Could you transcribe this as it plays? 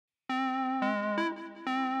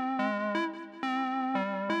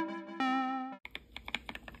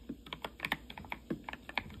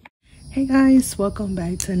Hey guys, welcome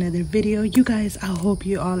back to another video. You guys, I hope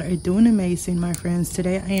you all are doing amazing, my friends.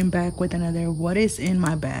 Today I am back with another what is in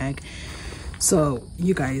my bag. So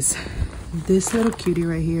you guys, this little cutie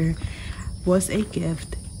right here was a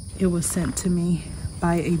gift. It was sent to me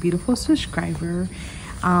by a beautiful subscriber.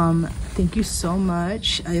 Thank you so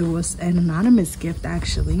much. It was an anonymous gift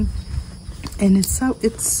actually, and it's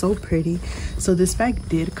so pretty. So this bag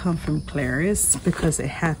did come from Claris because it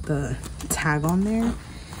had the tag on there.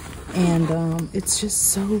 And it's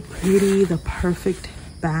just so pretty, the perfect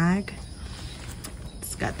bag.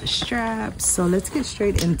 It's got the straps. So let's get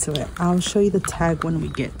straight into it. I'll show you the tag when we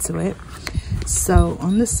get to it. So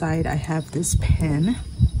on the side I have this pen.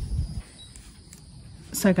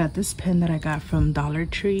 So I got this pen that I got from Dollar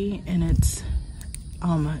Tree, and it's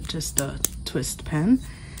just a twist pen.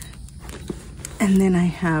 And then I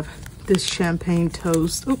have this champagne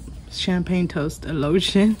toast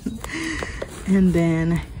lotion. And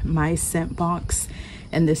then my scent box,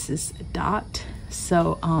 and this is Dot.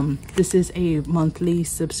 So this is a monthly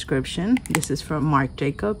subscription. This is from Marc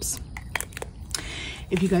Jacobs.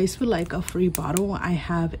 If you guys would like a free bottle, I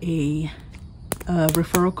have a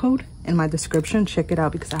referral code in my description. Check it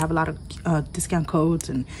out because I have a lot of discount codes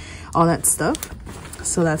and all that stuff.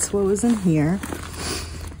 So that's what was in here.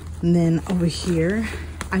 And then over here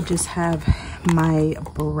I just have my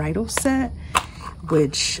bridal set,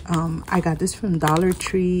 which I got this from Dollar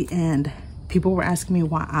Tree, and people were asking me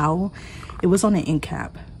why owl. It was on an end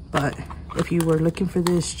cap, but if you were looking for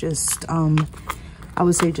this, just I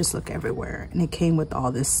would say just look everywhere. And it came with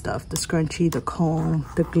all this stuff: the scrunchie, the comb,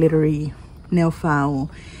 the glittery nail file,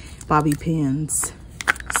 bobby pins.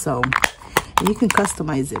 So you can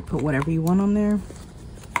customize it, put whatever you want on there.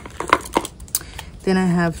 Then I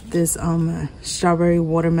have this strawberry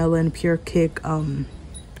watermelon pure kick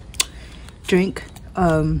drink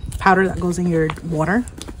powder that goes in your water,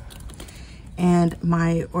 and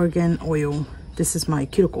my organ oil. This is my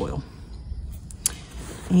cuticle oil,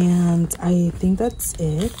 and I think that's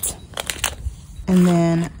it. And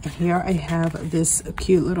then here I have this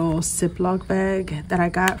cute little Ziploc bag that I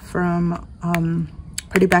got from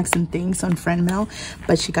Pretty Bags and Things on friend mail,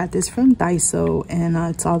 but she got this from Daiso, and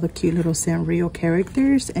it's all the cute little Sanrio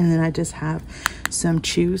characters. And then I just have some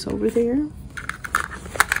chews over there.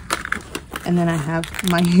 And then I have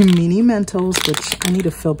my mini Mentos, which I need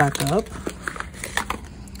to fill back up.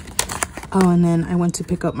 Oh, and then I went to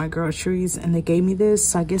pick up my groceries, and they gave me this.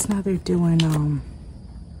 So I guess now they're doing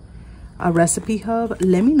a recipe hub.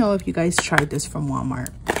 Let me know if you guys tried this from Walmart.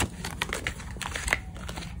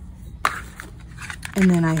 And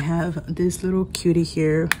then I have this little cutie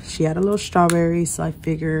here. She had a little strawberry, so I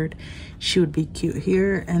figured she would be cute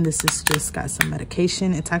here. And this is just got some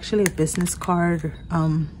medication. It's actually a business card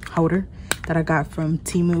holder that I got from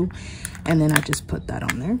TEMU, and then I just put that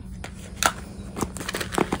on there.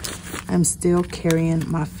 I'm still carrying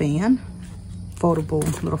my fan, little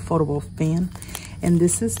foldable fan, and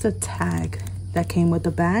this is the tag that came with the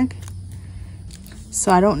bag.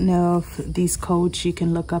 So I don't know if these codes you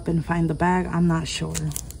can look up and find the bag. I'm not sure,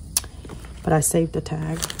 but I saved the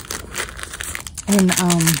tag. And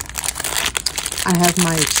I have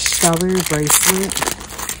my strawberry bracelet.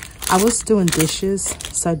 I was doing dishes,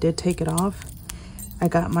 so I did take it off. I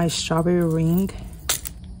got my strawberry ring.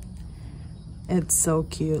 It's so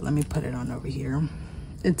cute. Let me put it on over here.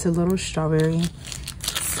 It's a little strawberry.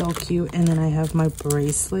 So cute. And then I have my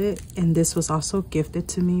bracelet, and this was also gifted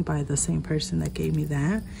to me by the same person that gave me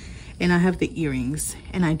that. And I have the earrings,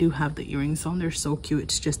 and I do have the earrings on. They're so cute.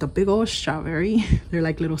 It's just a big old strawberry. They're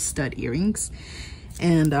like little stud earrings.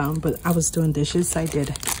 And but I was doing dishes, so I did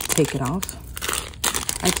take it off.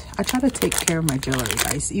 I try to take care of my jewelry,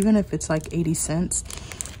 guys. Even if it's like 80 cents,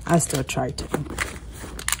 I still try to.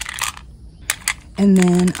 And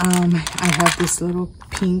then I have this little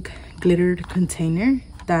pink glittered container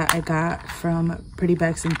that I got from Pretty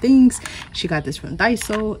Bags and Things. She got this from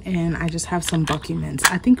Daiso, and I just have some Bucky mints.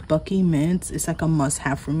 I think Bucky mints is like a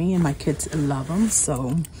must-have for me, and my kids love them.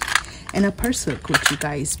 So, and a purse hook, which you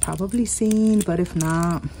guys probably seen, but if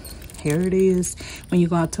not, here it is. When you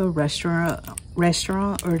go out to a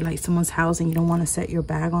restaurant or like someone's house and you don't want to set your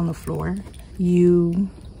bag on the floor, you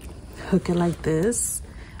hook it like this.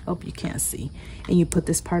 Oh, you can't see. And you put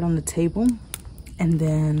this part on the table, and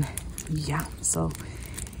then yeah. So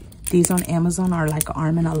these on Amazon are like an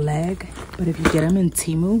arm and a leg, but if you get them in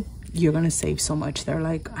TEMU, you're gonna save so much. They're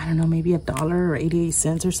like, I don't know, maybe $1 or 88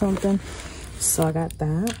 cents or something. So I got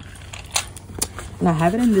that. And I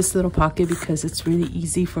have it in this little pocket because it's really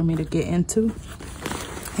easy for me to get into.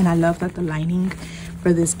 And I love that the lining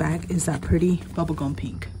for this bag is that pretty bubblegum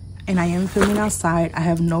pink. And I am filming outside. I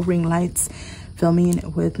have no ring lights filming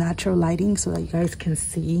with natural lighting so that you guys can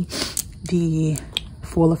see the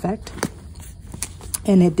full effect.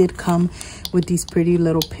 And it did come with these pretty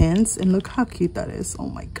little pins, and look how cute that is. Oh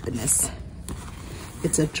my goodness.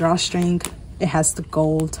 It's a drawstring. It has the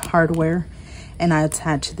gold hardware, and I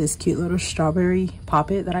attached this cute little strawberry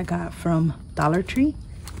poppet that I got from Dollar Tree.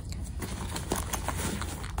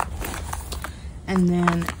 And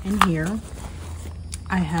then in here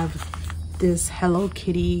I have this Hello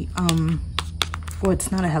Kitty, well,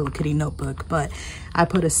 it's not a Hello Kitty notebook, but I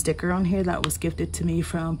put a sticker on here that was gifted to me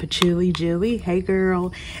from 𝗵𝘃𝗃𝗰𝘂𝗃. Hey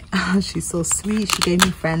girl, she's so sweet. She gave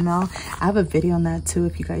me friend mail. I have a video on that too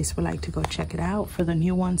if you guys would like to go check it out for the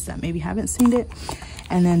new ones that maybe haven't seen it.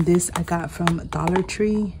 And then this I got from Dollar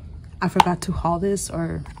Tree. I forgot to haul this,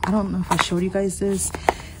 or I don't know if I showed you guys this,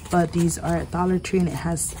 but these are at Dollar Tree, and it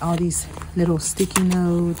has all these little sticky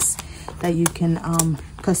notes that you can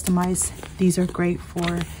customize. These are great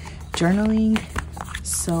for journaling,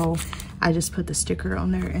 so I just put the sticker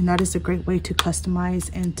on there, and that is a great way to customize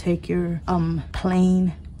and take your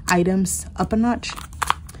plain items up a notch.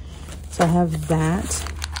 So I have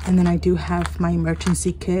that, and then I do have my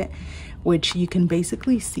emergency kit, which you can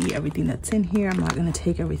basically see everything that's in here. I'm not going to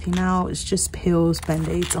take everything out. It's just pills,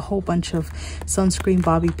 band-aids, a whole bunch of sunscreen,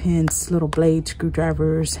 bobby pins, little blades,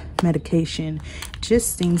 screwdrivers, medication,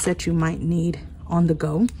 just things that you might need on the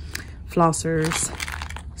go. Flossers,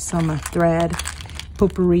 some thread,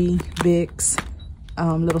 potpourri, Vicks,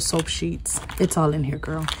 little soap sheets. It's all in here,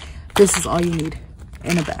 girl. This is all you need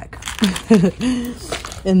in a bag.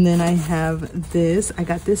 And then I have this. I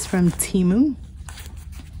got this from TEMU.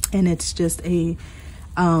 And it's just a,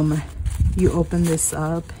 you open this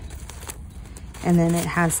up, and then it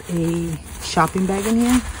has a shopping bag in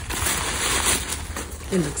here.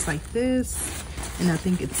 It looks like this, and I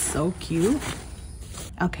think it's so cute.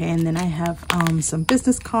 Okay, and then I have some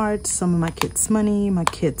business cards, some of my kids' money, my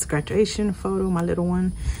kids' graduation photo, my little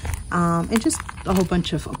one, and just a whole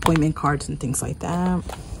bunch of appointment cards and things like that.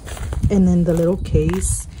 And then the little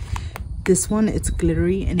case, this one, it's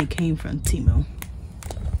glittery, and it came from TEMU.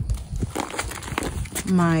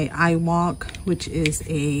 My iWalk, which is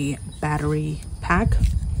a battery pack.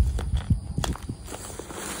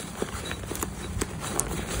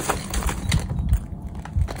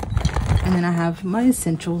 And then I have my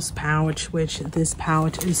essentials pouch, which this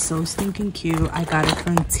pouch is so stinking cute. I got it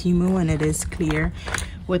from TEMU, and it is clear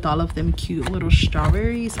with all of them cute little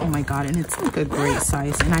strawberries. Oh my god, and it's like a great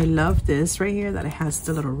size. And I love this right here, that it has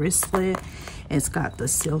the little wristlet. It's got the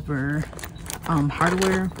silver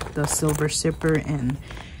hardware, the silver zipper, and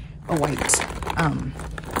a white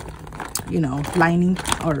you know, lining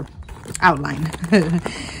or outline.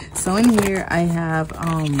 So in here I have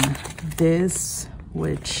this,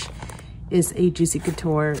 which is a Juicy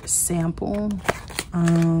Couture sample,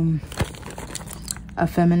 a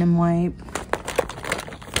feminine wipe,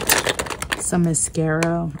 some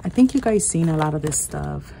mascara. I think you guys seen a lot of this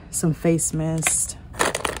stuff. Some face mist.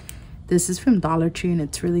 This is from Dollar Tree, and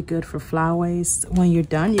it's really good for flyaways. When you're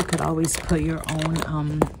done, you could always put your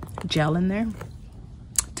own gel in there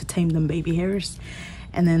to tame them baby hairs.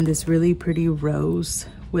 And then this really pretty rose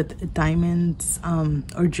with diamonds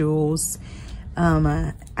or jewels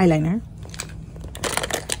eyeliner.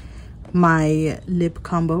 My lip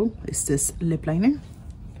combo is this lip liner.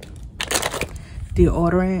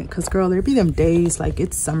 Deodorant, because girl, there be them days, like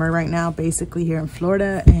it's summer right now basically here in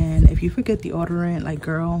Florida, and if you forget deodorant, like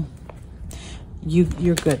girl,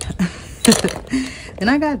 you're good. Then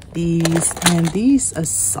I got these, and these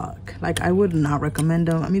suck. Like, I would not recommend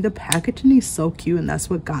them. I mean, the packaging is so cute, and that's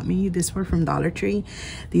what got me. These were from Dollar Tree.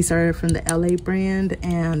 These are from the LA brand,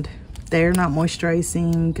 and they're not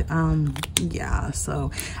moisturizing. Yeah, so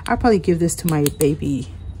I'll probably give this to my baby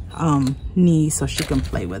niece so she can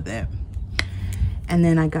play with it. And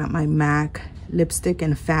then I got my MAC lipstick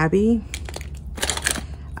in Fabby.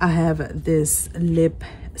 I have this lip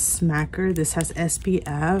smacker. This has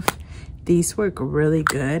SPF. These work really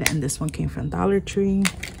good, and this one came from Dollar Tree.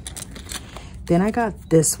 Then I got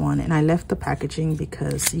this one, and I left the packaging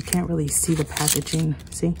because you can't really see the packaging.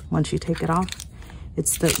 See, once you take it off,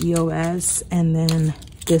 it's the EOS. And then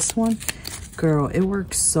this one, girl, it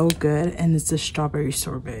works so good, and it's a strawberry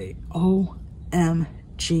sorbet.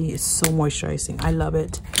 OMG, it's so moisturizing. I love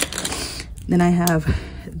it. Then I have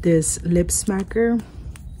this lip smacker.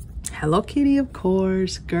 Hello Kitty, of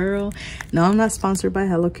course, girl. No, I'm not sponsored by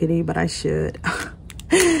Hello Kitty, but I should.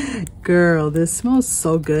 Girl, this smells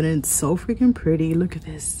so good, and it's so freaking pretty. Look at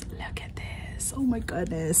this. Look at this. Oh my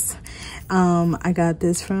goodness. I got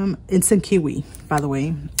this from Instant Kiwi, by the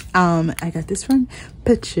way. I got this from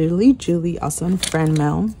𝗵𝘃𝗃𝗰𝗂𝗃, also in friend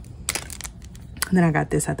mail. And then I got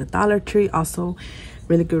this at the Dollar Tree, also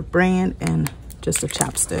really good brand, and just a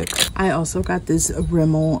chapstick. I also got this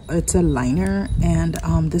Rimmel, it's a liner, and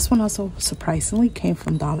this one also surprisingly came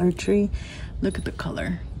from Dollar Tree. Look at the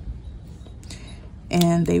color,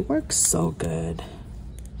 and they work so good.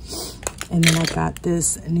 And then I got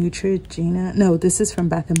this Neutrogena, no, this is from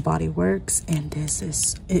Bath and Body Works, and this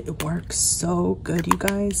is, it works so good, you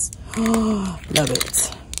guys. Love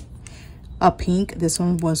it. A pink, this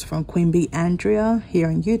one was from Queen Bee Andrea here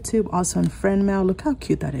on YouTube, also in friend mail. Look how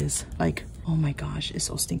cute that is. Like, oh my gosh, it's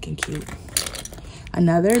so stinking cute.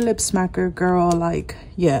 Another lip smacker, girl. Like,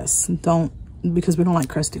 yes, don't, because we don't like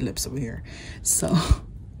crusty lips over here, so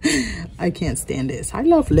I can't stand this. I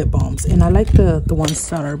love lip balms, and I like the ones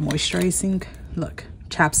that are moisturizing. Look,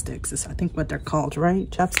 chapsticks is I think what they're called, right?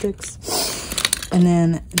 Chapsticks. And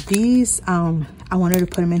then these, I wanted to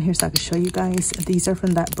put them in here so I could show you guys. These are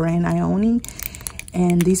from that brand Ioni,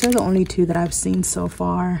 and these are the only two that I've seen so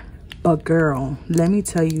far. But girl, let me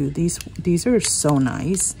tell you, these are so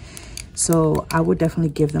nice. So I would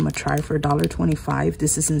definitely give them a try for $1.25.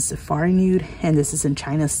 This is in Safari Nude, and this is in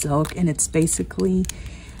China Silk, and it's basically,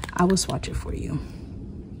 I will swatch it for you.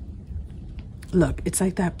 Look, it's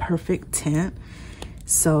like that perfect tint.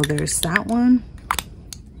 So there's that one.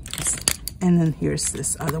 And then here's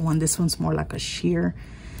this other one. This one's more like a sheer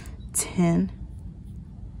 10.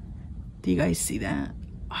 Do you guys see that?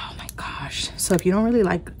 Oh my gosh. So if you don't really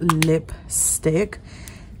like lipstick,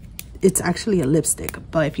 it's actually a lipstick.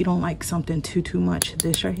 But if you don't like something too much,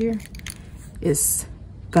 this right here is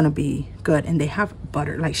gonna be good. And they have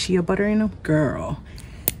butter, like shea butter in them. Girl.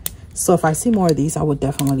 So if I see more of these, I would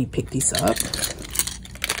definitely pick these up.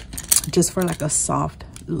 Just for like a soft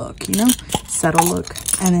look, you know, settle look.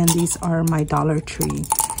 And then these are my Dollar Tree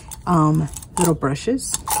little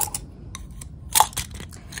brushes,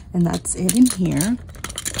 and that's it in here.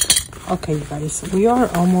 Okay, you guys, we are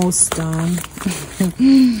almost done.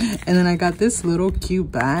 And then I got this little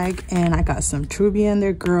cute bag, and I got some Truvia in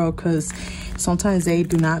there, girl, because sometimes they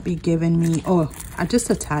do not be giving me, oh, I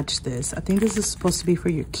just attached this. I think this is supposed to be for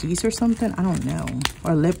your keys or something, I don't know,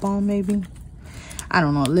 or lip balm maybe, I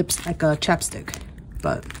don't know, lips, like a chapstick,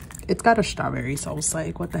 but it's got a strawberry, so I was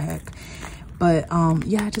like, what the heck. But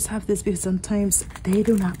yeah, I just have this because sometimes they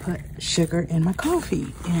do not put sugar in my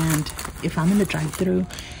coffee, and if I'm in the drive-thru,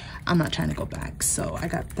 I'm not trying to go back. So I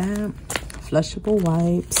got that, flushable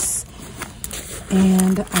wipes,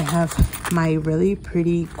 and I have my really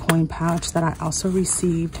pretty coin pouch that I also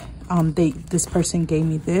received. This person gave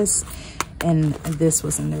me this, and this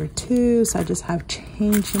was in there too, so I just have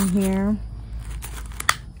change in here.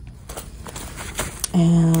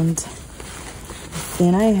 And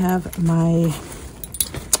then I have my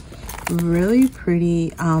really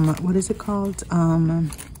pretty what is it called,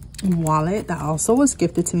 wallet that also was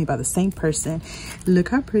gifted to me by the same person. Look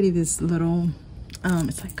how pretty this little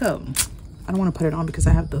it's like a, I don't want to put it on because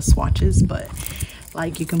I have the swatches, but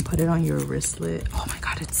like you can put it on your wristlet. Oh my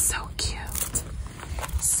god, it's so cute.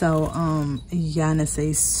 So yeah, and it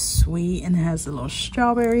says sweet, and it has a little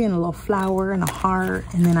strawberry and a little flower and a heart.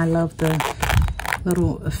 And then I love the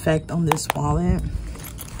little effect on this wallet.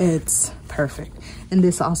 It's perfect. And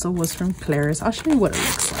this also was from Claire's. I'll show you what it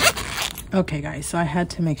looks like. Okay guys, so I had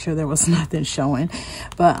to make sure there was nothing showing,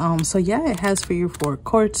 but so yeah, it has for your 4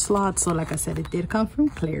 cord slots. So like I said, it did come from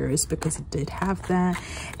Claire's because it did have that.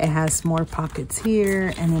 It has more pockets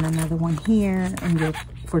here, and then another one here, and your,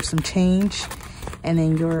 for some change, and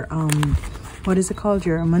then your what is it called,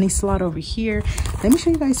 your money slot over here. Let me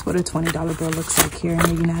show you guys what a $20 bill looks like here in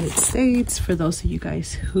the United States, for those of you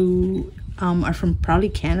guys who are from probably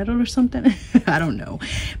Canada or something. I don't know,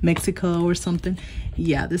 Mexico or something.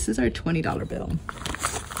 Yeah, this is our $20 bill.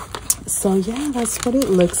 So yeah, that's what it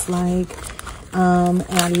looks like. And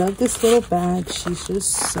I love this little bag. She's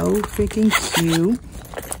just so freaking cute.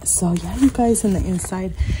 So yeah, you guys, in the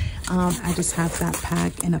inside, I just have that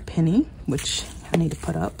pack and a penny, which I need to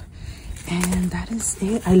put up. And that is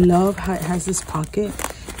it. I love how it has this pocket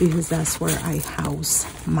because that's where I house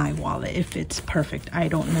my wallet. If it's perfect, I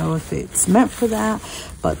don't know if it's meant for that,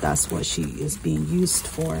 but that's what she is being used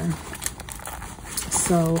for.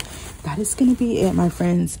 So that is gonna be it, my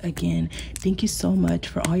friends. Again, thank you so much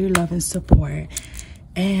for all your love and support.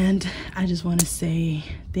 And I just want to say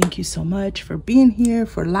thank you so much for being here,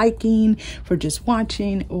 for liking, for just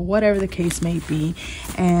watching, or whatever the case may be.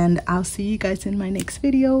 And I'll see you guys in my next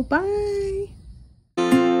video. Bye.